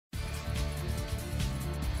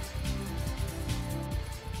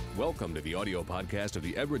Welcome to the audio podcast of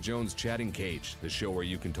the Edward Jones Chatting Cage, the show where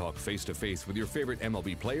you can talk face-to-face with your favorite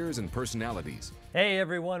MLB players and personalities. Hey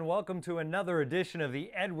everyone, welcome to another edition of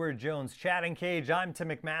the Edward Jones Chatting Cage. I'm Tim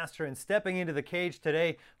McMaster, and stepping into the cage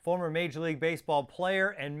today, former Major League Baseball player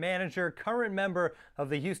and manager, current member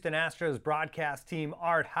of the Houston Astros broadcast team,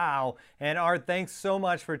 Art Howe. And Art, thanks so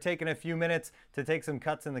much for taking a few minutes to take some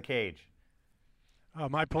cuts in the cage.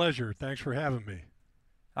 My pleasure. Thanks for having me.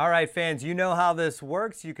 All right, fans, you know how this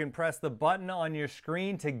works. You can press the button on your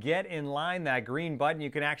screen to get in line, that green button. You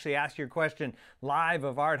can actually ask your question live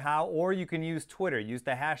of Art Howe, or you can use Twitter. Use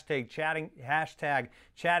the hashtag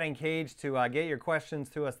chatting cage to get your questions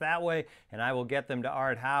to us that way, and I will get them to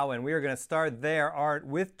Art Howe. And we are going to start there, Art,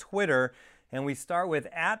 with Twitter. And we start with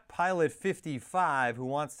 @Pilot55, who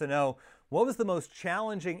wants to know, what was the most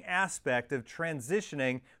challenging aspect of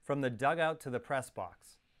transitioning from the dugout to the press box?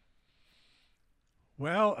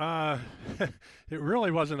 Well, it really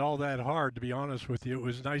wasn't all that hard, to be honest with you. It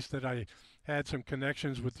was nice that I had some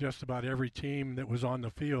connections with just about every team that was on the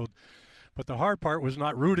field. But the hard part was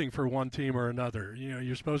not rooting for one team or another. You know,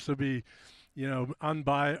 you're supposed to be,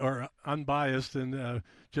 unbiased and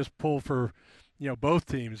just pull for, both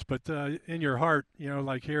teams. But in your heart,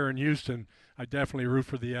 like here in Houston, I definitely root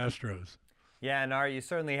for the Astros. Yeah, and Art, you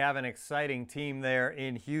certainly have an exciting team there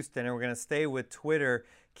in Houston, and we're going to stay with Twitter.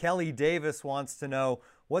 Kelly Davis wants to know,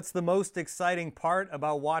 what's the most exciting part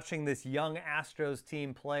about watching this young Astros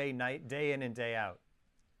team play day in and day out?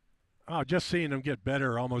 Oh, just seeing them get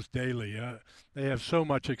better almost daily. They have so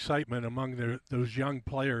much excitement among those young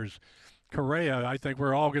players. Correa, I think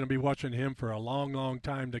we're all going to be watching him for a long, long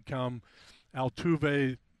time to come.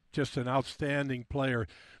 Altuve, just an outstanding player.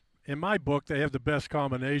 In my book, they have the best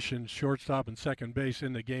combination, shortstop and second base,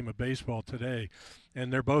 in the game of baseball today.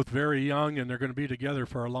 And they're both very young, and they're going to be together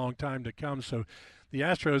for a long time to come. So the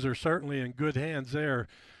Astros are certainly in good hands there.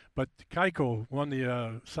 But Keuchel won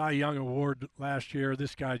the Cy Young Award last year.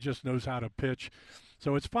 This guy just knows how to pitch.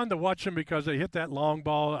 So it's fun to watch them because they hit that long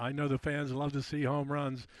ball. I know the fans love to see home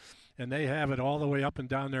runs, and they have it all the way up and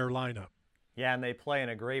down their lineup. Yeah, and they play in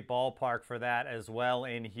a great ballpark for that as well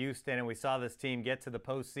in Houston. And we saw this team get to the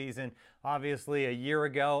postseason, obviously, a year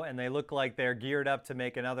ago, and they look like they're geared up to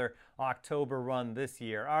make another October run this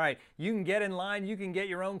year. All right, you can get in line. You can get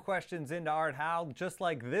your own questions into Art Howe, just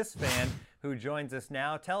like this fan who joins us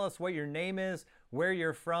now. Tell us what your name is, where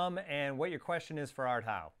you're from, and what your question is for Art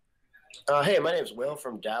Howe. Hey, my name's Will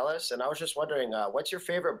from Dallas, and I was just wondering, what's your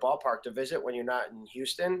favorite ballpark to visit when you're not in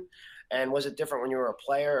Houston? And was it different when you were a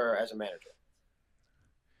player or as a manager?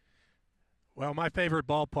 Well, my favorite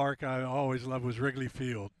ballpark I always loved was Wrigley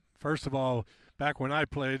Field. First of all, back when I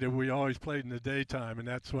played, we always played in the daytime, and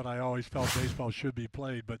that's what I always felt baseball should be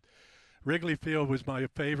played. But Wrigley Field was my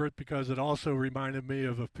favorite because it also reminded me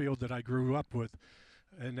of a field that I grew up with,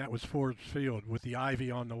 and that was Ford's Field with the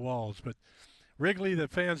ivy on the walls. But Wrigley, the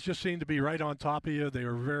fans just seemed to be right on top of you. They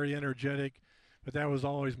were very energetic, but that was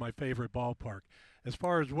always my favorite ballpark. As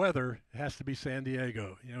far as weather, it has to be San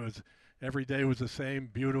Diego. Every day was the same,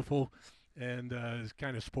 beautiful, and it's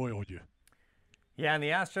kind of spoiled you. Yeah, and the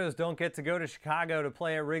Astros don't get to go to Chicago to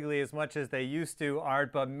play at Wrigley as much as they used to,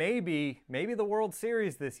 Art, but maybe the World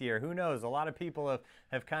Series this year. Who knows? A lot of people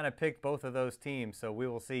have kind of picked both of those teams, so we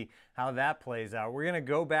will see how that plays out. We're going to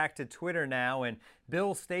go back to Twitter now, and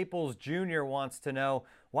Bill Staples Jr. wants to know,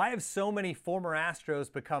 why have so many former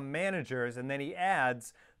Astros become managers? And then he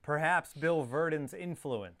adds, perhaps Bill Verdon's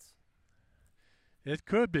influence. It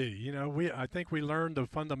could be. I think we learned the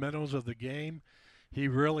fundamentals of the game. He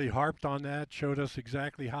really harped on that, showed us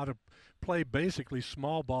exactly how to play basically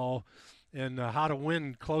small ball and how to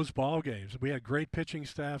win close ball games. We had great pitching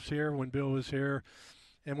staffs here when Bill was here,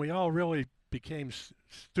 and we all really became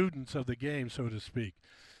students of the game, so to speak.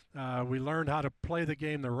 We learned how to play the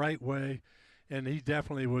game the right way, and he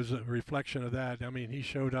definitely was a reflection of that. I mean, he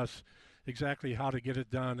showed us exactly how to get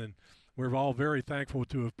it done, and we're all very thankful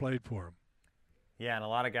to have played for him. Yeah, and a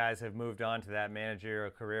lot of guys have moved on to that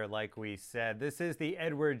managerial career, like we said. This is the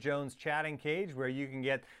Edward Jones Chatting Cage, where you can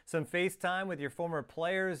get some FaceTime with your former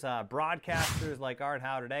players, broadcasters like Art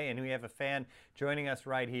Howe today, and we have a fan joining us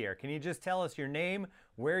right here. Can you just tell us your name,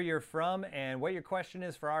 where you're from, and what your question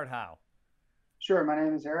is for Art Howe? Sure. My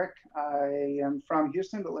name is Eric. I am from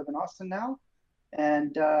Houston, but live in Austin now.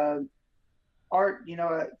 And Art,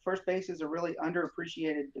 first base is a really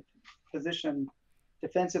underappreciated position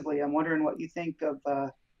defensively. I'm wondering what you think of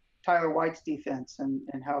Tyler White's defense and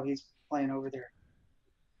how he's playing over there.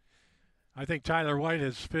 I think Tyler White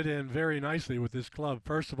has fit in very nicely with this club.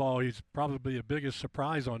 First of all, he's probably the biggest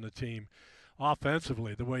surprise on the team.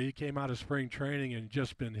 offensively, the way he came out of spring training and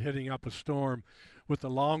just been hitting up a storm with the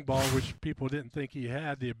long ball, which people didn't think he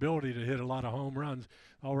had the ability to hit a lot of home runs.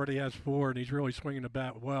 Already has 4, and he's really swinging the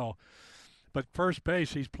bat well. But first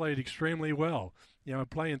base, he's played extremely well.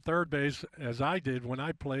 Playing third base, as I did when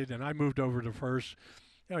I played, and I moved over to first,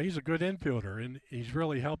 he's a good infielder, and he's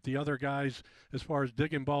really helped the other guys as far as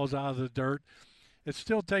digging balls out of the dirt. It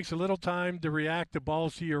still takes a little time to react to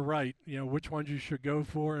balls to your right, which ones you should go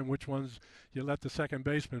for and which ones you let the second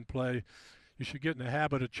baseman play. You should get in the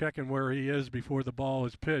habit of checking where he is before the ball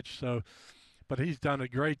is pitched. But he's done a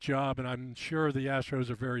great job, and I'm sure the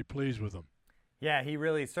Astros are very pleased with him. Yeah, he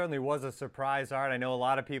really certainly was a surprise, Art. I know a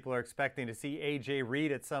lot of people are expecting to see A.J.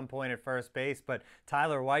 Reed at some point at first base, but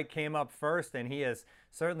Tyler White came up first, and he has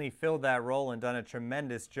certainly filled that role and done a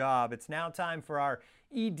tremendous job. It's now time for our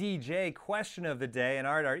EDJ question of the day. And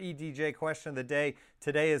Art, our EDJ question of the day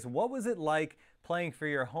today is, what was it like playing for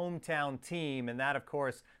your hometown team? And that, of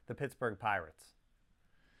course, the Pittsburgh Pirates.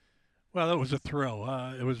 Well, it was a thrill.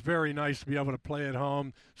 It was very nice to be able to play at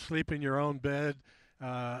home, sleep in your own bed.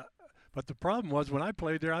 But the problem was when I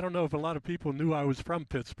played there, I don't know if a lot of people knew I was from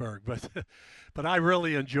Pittsburgh, but I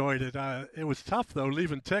really enjoyed it. It was tough, though,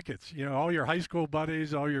 leaving tickets. All your high school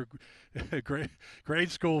buddies, all your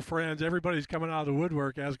grade school friends, everybody's coming out of the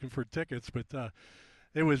woodwork asking for tickets. But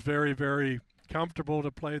it was very, very comfortable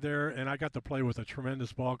to play there, and I got to play with a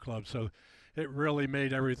tremendous ball club. So it really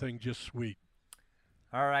made everything just sweet.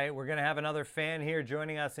 All right, we're going to have another fan here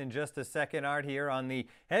joining us in just a second, Art, here on the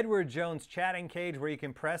Edward Jones chatting cage, where you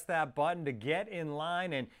can press that button to get in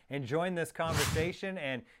line and join this conversation.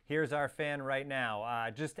 And here's our fan right now.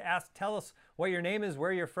 Just tell us what your name is,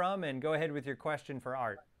 where you're from, and go ahead with your question for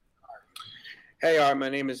Art. Hey, Art, my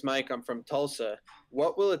name is Mike. I'm from Tulsa.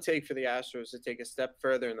 What will it take for the Astros to take a step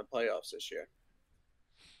further in the playoffs this year?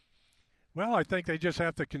 Well, I think they just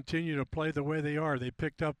have to continue to play the way they are. They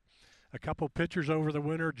picked up a couple pitchers over the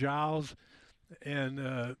winter, Giles and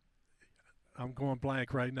I'm going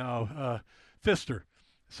blank right now, Pfister.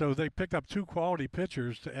 So they picked up 2 quality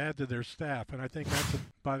pitchers to add to their staff, and I think that's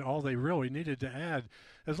about all they really needed to add,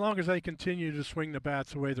 as long as they continue to swing the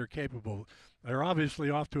bats the way they're capable. They're obviously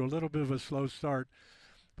off to a little bit of a slow start,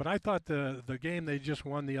 but I thought the game they just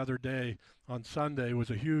won the other day on Sunday was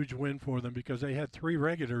a huge win for them because they had 3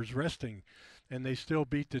 regulars resting, and they still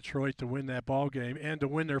beat Detroit to win that ball game and to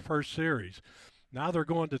win their first series. Now they're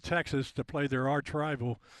going to Texas to play their arch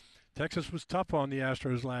rival. Texas was tough on the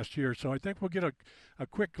Astros last year, so I think we'll get a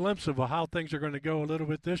quick glimpse of how things are going to go a little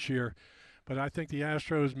bit this year. But I think the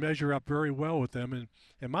Astros measure up very well with them. And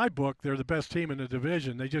in my book, they're the best team in the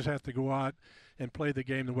division. They just have to go out and play the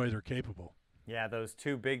game the way they're capable. Yeah, those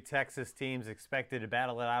 2 big Texas teams expected to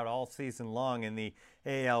battle it out all season long in the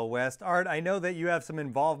AL West. Art, I know that you have some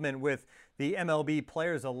involvement with the MLB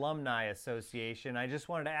Players Alumni Association. I just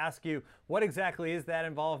wanted to ask you, what exactly is that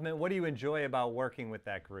involvement? What do you enjoy about working with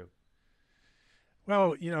that group?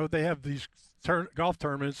 Well, they have these golf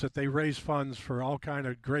tournaments that they raise funds for all kind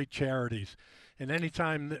of great charities. And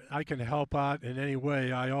anytime I can help out in any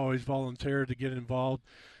way, I always volunteer to get involved.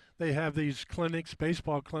 They have these clinics,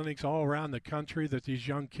 baseball clinics all around the country that these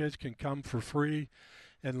young kids can come for free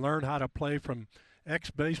and learn how to play from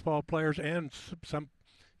ex-baseball players and some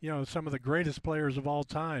of the greatest players of all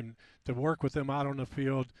time, to work with them out on the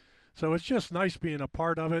field. So it's just nice being a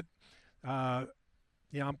part of it.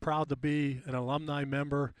 I'm proud to be an alumni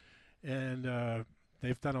member, and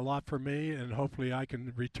they've done a lot for me, and hopefully I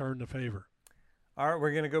can return the favor. All right,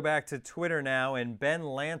 we're going to go back to Twitter now, and Ben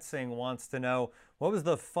Lansing wants to know, what was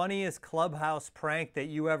the funniest clubhouse prank that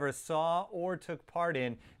you ever saw or took part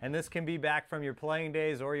in? And this can be back from your playing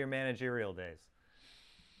days or your managerial days.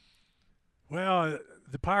 Well,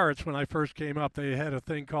 the Pirates, when I first came up, they had a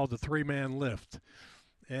thing called the 3-man lift.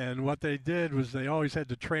 And what they did was they always had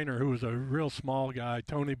the trainer, who was a real small guy,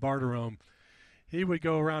 Tony Barterome. He would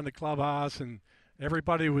go around the clubhouse, and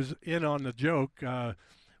everybody was in on the joke.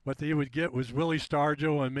 What they would get was Willie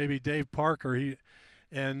Stargell and maybe Dave Parker.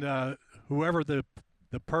 Whoever the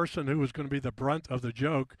person who was going to be the brunt of the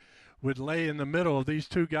joke would lay in the middle of these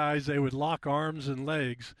 2 guys. They would lock arms and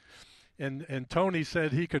legs. And Tony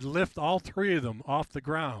said he could lift all 3 of them off the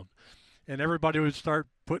ground. And everybody would start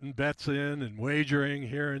putting bets in and wagering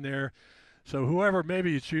here and there. So whoever,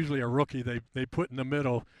 maybe it's usually a rookie, they put in the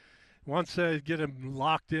middle. Once they get him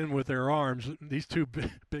locked in with their arms, these 2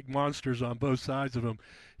 big monsters on both sides of him,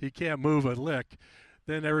 he can't move a lick.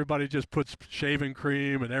 Then everybody just puts shaving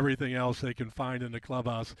cream and everything else they can find in the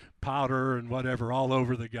clubhouse, powder and whatever, all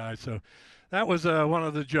over the guy. So that was one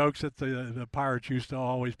of the jokes that the Pirates used to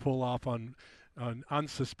always pull off on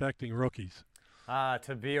unsuspecting rookies.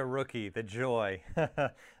 To be a rookie, the joy.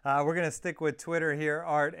 We're going to stick with Twitter here,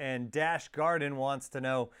 Art, and Dash Garden wants to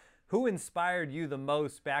know, who inspired you the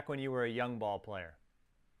most back when you were a young ball player?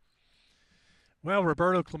 Well,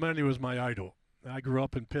 Roberto Clemente was my idol. I grew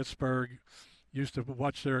up in Pittsburgh, used to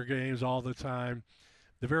watch their games all the time.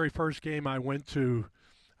 The very first game I went to,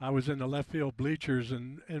 I was in the left field bleachers,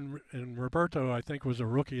 and Roberto, I think, was a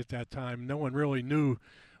rookie at that time. No one really knew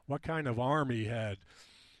what kind of arm he had.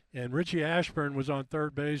 And Richie Ashburn was on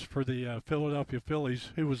third base for the Philadelphia Phillies,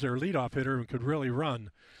 who was their leadoff hitter and could really run.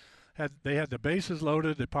 They had the bases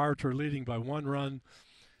loaded. The Pirates were leading by 1 run.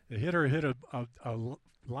 The hitter hit a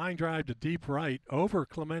line drive to deep right over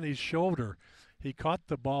Clemente's shoulder. He caught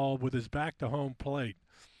the ball with his back to home plate,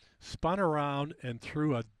 spun around and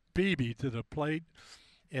threw a BB to the plate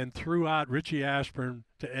and threw out Richie Ashburn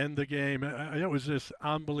to end the game. It was just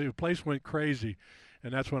unbelievable. The place went crazy,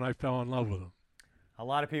 and that's when I fell in love with him. A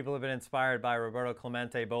lot of people have been inspired by Roberto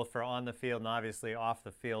Clemente, both for on the field and obviously off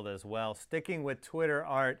the field as well. Sticking with Twitter,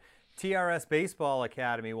 Art, TRS Baseball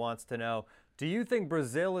Academy wants to know, do you think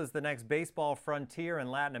Brazil is the next baseball frontier in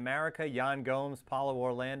Latin America? Yan Gomes, Paulo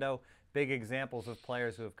Orlando, big examples of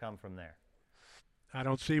players who have come from there. I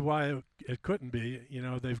don't see why it couldn't be. You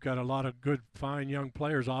know, they've got a lot of good, fine young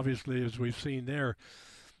players, obviously, as we've seen there.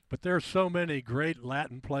 But there's so many great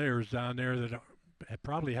Latin players down there that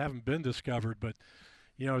probably haven't been discovered. But,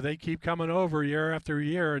 you know, they keep coming over year after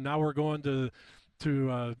year, and now we're going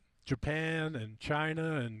to Japan and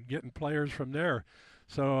China and getting players from there.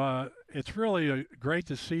 So it's really great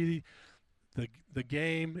to see the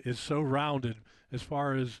game is so rounded as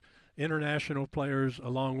far as international players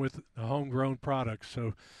along with the homegrown products.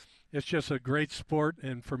 So it's just a great sport,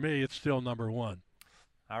 and for me, it's still number one.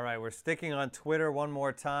 All right, we're sticking on Twitter one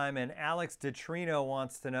more time, and Alex DeTrino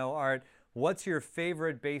wants to know, Art, what's your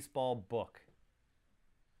favorite baseball book?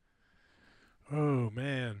 Oh,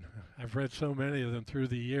 man, I've read so many of them through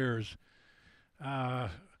the years. I'd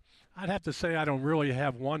have to say I don't really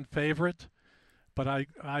have one favorite, but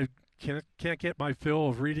I can't get my fill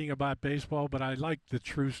of reading about baseball, but I like the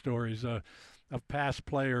true stories of past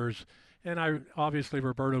players. And obviously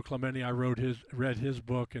Roberto Clemente, I read his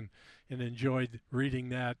book and enjoyed reading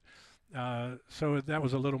that. So that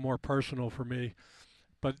was a little more personal for me.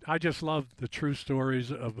 But I just love the true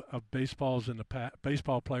stories of baseball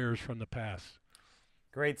players from the past.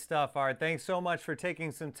 Great stuff, Art. Thanks so much for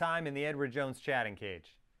taking some time in the Edward Jones Chatting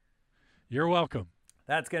Cage. You're welcome.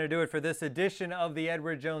 That's going to do it for this edition of the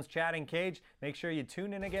Edward Jones Chatting Cage. Make sure you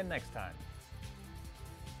tune in again next time.